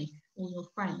family or your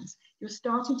friends, you're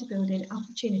starting to build in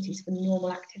opportunities for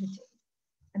normal activities.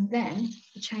 And then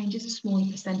the change is a smaller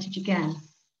percentage again.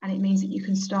 And it means that you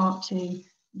can start to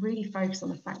really focus on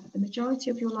the fact that the majority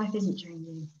of your life isn't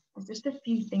changing. There's just a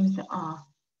few things that are.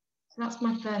 So that's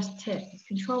my first tip, is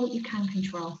control what you can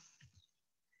control.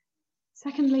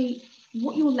 Secondly,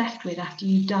 what you're left with after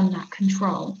you've done that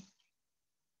control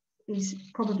is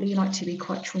probably like to be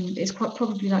quite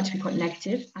probably like to be quite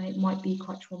negative, and it might be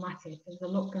quite traumatic. There's a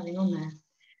lot going on there.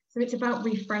 So it's about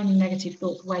reframing negative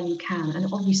thoughts where you can, and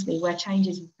obviously where change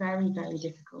is very, very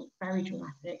difficult, very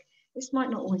dramatic. This might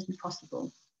not always be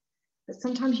possible, but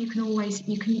sometimes you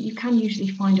can usually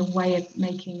find a way of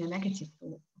making a negative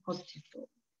thought a positive thought,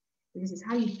 because it's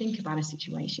how you think about a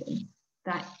situation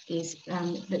that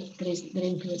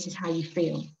influences how you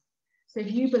feel. So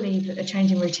if you believe that a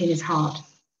change in routine is hard,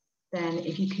 then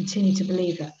if you continue to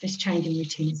believe that this change in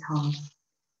routine is hard,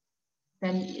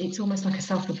 then it's almost like a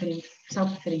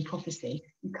self-fulfilling prophecy.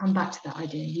 You come back to that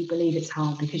idea, you believe it's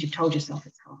hard because you've told yourself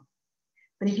it's hard.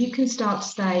 But if you can start to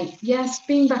say, yes,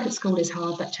 being back at school is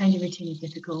hard, that change in routine is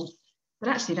difficult, but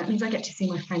actually that means I get to see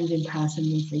my friends in person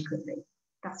more frequently.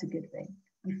 That's a good thing.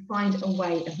 You find a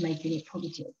way of making it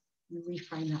positive. You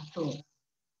reframe that thought.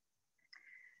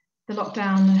 The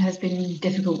lockdown has been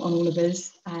difficult on all of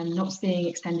us. Not seeing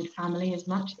extended family as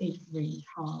much is really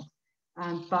hard.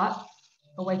 But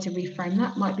a way to reframe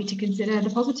that might be to consider the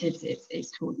positives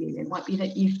it's taught you. It might be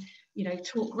that you've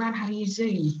taught Grab how to use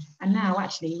Zoom, and now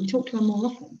actually we talk to them more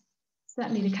often.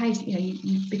 Certainly the case,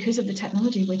 because of the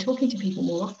technology, we're talking to people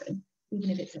more often, even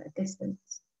if it's at a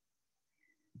distance.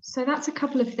 So that's a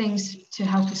couple of things to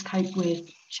help us cope with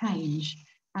change.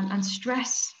 And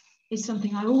stress is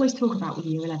something I always talk about with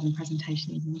Year 11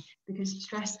 presentations, because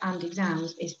stress and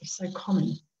exams is so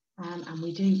common, and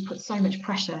we do put so much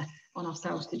pressure on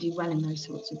ourselves to do well in those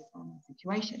sorts of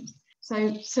situations.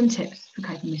 So some tips for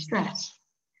coping with stress.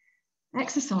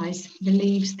 Exercise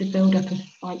relieves the buildup of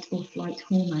fight or flight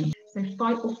hormones. So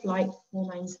fight or flight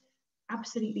hormones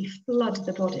absolutely flood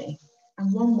the body.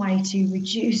 And one way to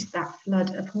reduce that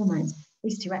flood of hormones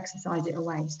is to exercise it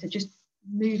away, so just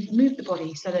move the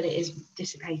body so that it is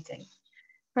dissipating.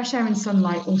 Fresh air and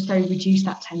sunlight also reduce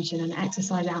that tension, and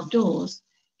exercise outdoors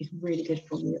is really good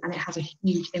for you, and it has a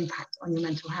huge impact on your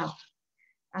mental health.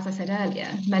 As I said earlier,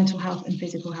 mental health and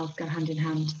physical health go hand in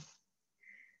hand.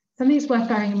 Something that's worth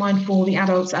bearing in mind for the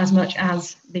adults as much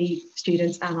as the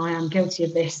students, and I am guilty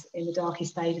of this in the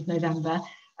darkest days of November,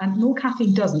 more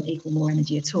caffeine doesn't equal more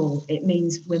energy at all. It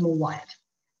means we're more wired,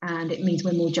 and it means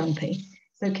we're more jumpy.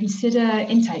 So consider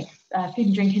intake, food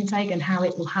and drink intake, and how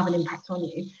it will have an impact on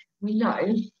you. We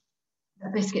know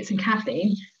that biscuits and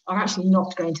caffeine are actually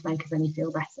not going to make us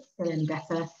feel any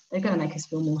better. They're going to make us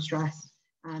feel more stressed,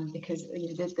 because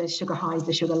the sugar highs,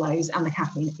 the sugar lows, and the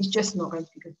caffeine is just not going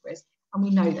to be good for us. And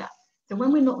we know that. So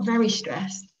when we're not very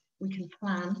stressed, we can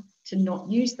plan to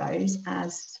not use those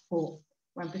as support,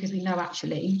 because we know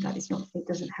actually that it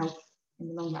doesn't help in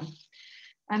the long run.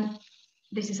 And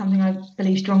this is something I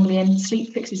believe strongly in.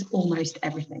 Sleep fixes almost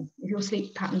everything. If your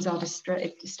sleep patterns are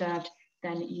disturbed,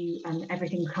 then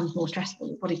everything becomes more stressful.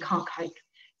 Your body can't cope.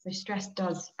 So stress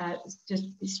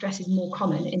is more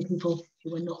common in people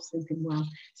who are not sleeping well.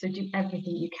 So do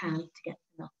everything you can to get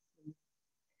enough sleep.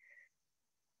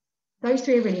 Those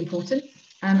three are really important.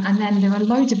 And then there are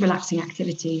loads of relaxing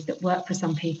activities that work for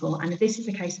some people. And if this is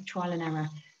a case of trial and error,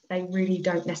 they really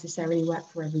don't necessarily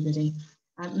work for everybody.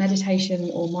 Meditation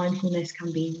or mindfulness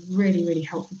can be really, really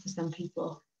helpful for some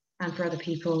people. And for other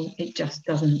people, it just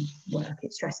doesn't work.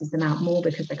 It stresses them out more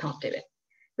because they can't do it.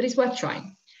 But it's worth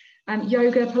trying.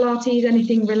 Yoga, Pilates,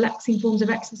 anything relaxing forms of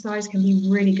exercise can be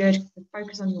really good. They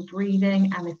focus on your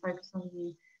breathing, and they focus on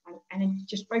you, and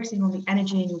just focusing on the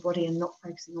energy in your body and not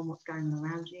focusing on what's going on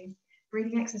around you.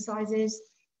 Breathing exercises,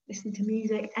 listening to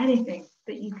music, anything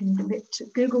that you can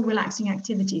Google relaxing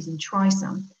activities and try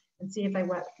some and see if they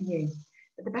work for you.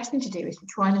 But the best thing to do is to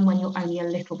try them when you're only a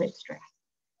little bit stressed.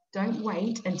 Don't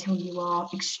wait until you are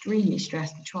extremely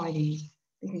stressed to try these,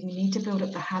 because you need to build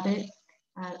up the habit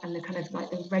and the kind of like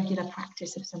the regular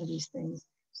practice of some of these things,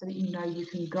 so that you know you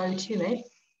can go to it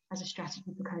as a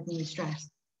strategy for coping with stress.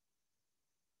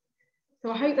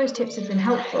 So I hope those tips have been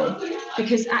helpful,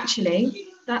 because actually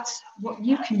that's what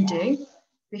you can do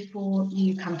before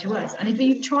you come to us. And if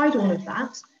you've tried all of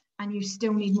that and you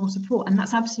still need more support, and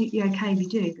that's absolutely okay if you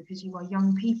do, because you are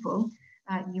young people,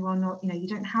 you are not, you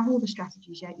don't have all the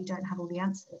strategies yet, you don't have all the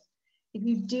answers. If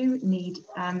you do need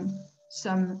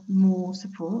some more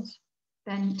support,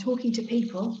 then talking to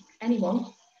people, anyone,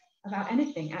 about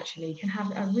anything actually can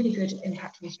have a really good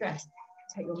impact on your stress.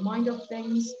 It can take your mind off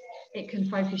things, it can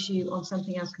focus you on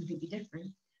something else completely different.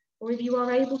 Or if you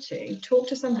are able to, talk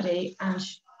to somebody and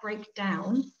break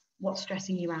down what's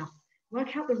stressing you out.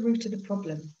 Work out the root of the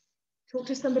problem. Talk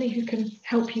to somebody who can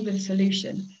help you with a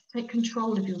solution. Take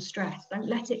control of your stress. Don't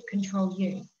let it control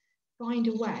you. Find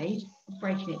a way of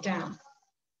breaking it down.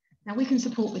 Now, we can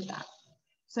support with that.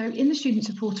 So in the Student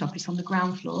Support Office on the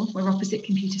ground floor, we're opposite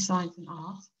Computer Science and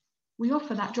Art, we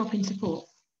offer that drop-in support.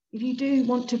 If you do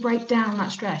want to break down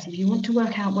that stress, if you want to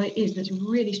work out what it is that's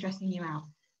really stressing you out,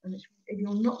 and if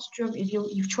you're not struggling, if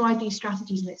you've tried these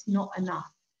strategies and it's not enough,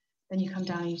 then you come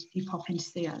down and you pop in to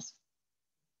see us.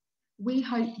 We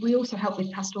also help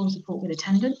with pastoral support with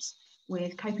attendance,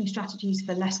 with coping strategies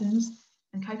for lessons,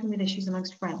 and coping with issues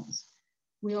amongst friends.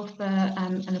 We offer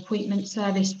an appointment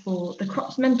service for the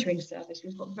CROPS mentoring service.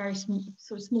 We've got very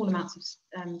small amounts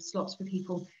of slots for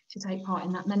people to take part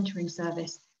in that mentoring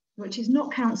service, which is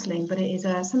not counselling, but it is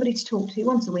somebody to talk to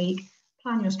once a week,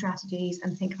 plan your strategies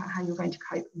and think about how you're going to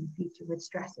cope in the future with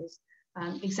stresses.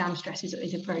 Exam stress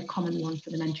is a very common one for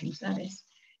the mentoring service.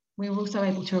 We're also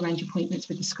able to arrange appointments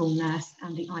with the school nurse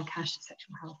and the ICASH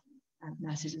sexual health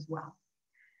nurses as well.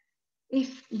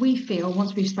 If we feel,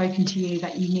 once we've spoken to you,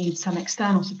 that you need some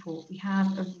external support, we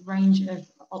have a range of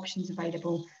options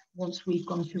available once we've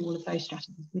gone through all of those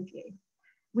strategies with you.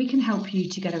 We can help you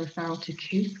to get a referral to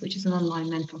COOP, which is an online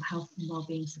mental health and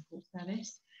wellbeing support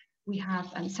service. We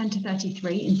have Centre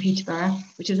 33 in Peterborough,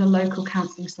 which is a local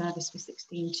counselling service for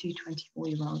 16 to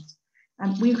 24-year-olds.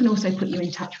 We can also put you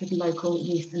in touch with local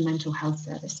youth and mental health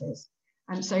services.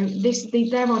 So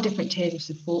there are different tiers of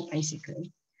support,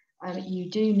 basically. You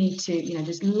do need to,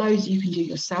 there's loads you can do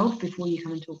yourself before you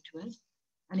come and talk to us.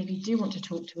 And if you do want to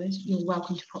talk to us, you're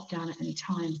welcome to pop down at any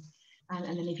time.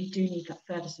 And then if you do need that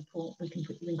further support, we can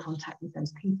put you in contact with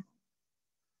those people.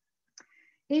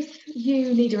 If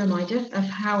you need a reminder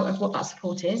of what that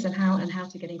support is and how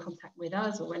to get in contact with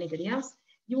us or anybody else,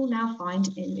 you will now find,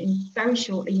 very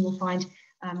shortly, you will find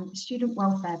student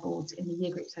welfare boards in the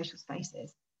year group social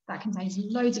spaces. That contains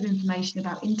loads of information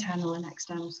about internal and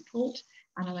external support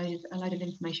and a load of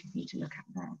information for you to look at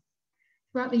there.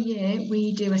 Throughout the year,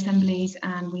 we do assemblies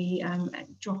and we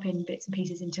drop in bits and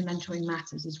pieces into mentoring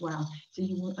matters as well, so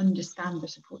you will understand the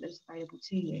support that is available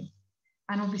to you.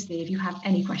 And obviously, if you have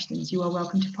any questions, you are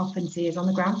welcome to pop and see us on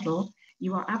the ground floor.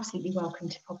 You are absolutely welcome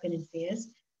to pop in and see us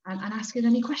and ask us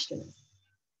any questions.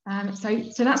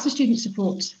 So that's the student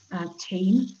support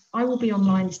team. I will be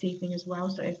online this evening as well,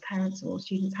 so if parents or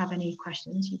students have any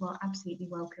questions, you are absolutely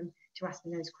welcome to ask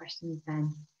me those questions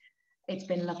then. It's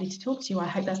been lovely to talk to you. I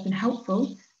hope that's been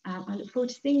helpful. I look forward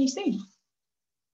to seeing you soon.